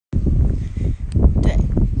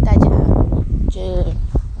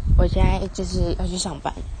我现在就是要去上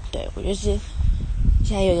班，对，我就是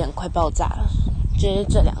现在有点快爆炸了，就是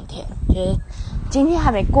这2天，就是今天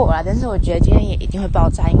还没过啦，但是我觉得今天也一定会爆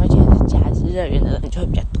炸，因为今天是假日，乐园的人就会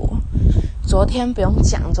比较多。昨天不用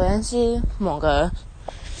讲，昨天是某个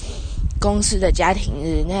公司的家庭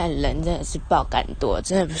日，那人真的是爆干多，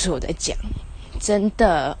真的不是我在讲，真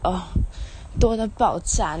的哦，多的爆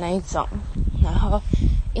炸那一种。然后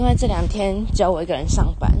因为这2天只有我一个人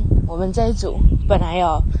上班，我们这一组本来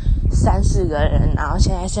有3-4个人，然后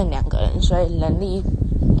现在剩2个人，所以人力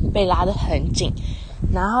被拉得很紧。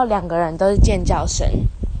然后2个人都是建教生，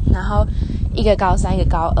然后一个高3，一个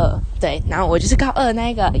高2，对，然后我就是高2那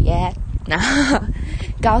一个耶。然后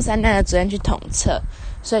高3那个昨天去统测，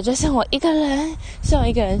所以就剩我一个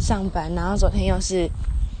人上班。然后昨天又是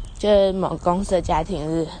就是某公司的家庭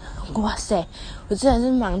日，哇塞，我真的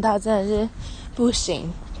是忙到真的是不行，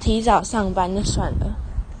提早上班就算了，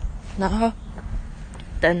然后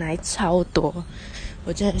人还超多，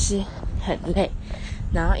我真的是很累。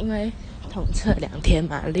然后因为统测2天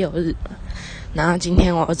嘛，6日嘛，然后今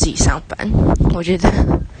天我要自己上班，我觉得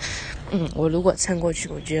我如果撑过去，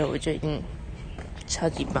我觉得我就已经超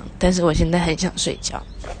级棒，但是我现在很想睡觉。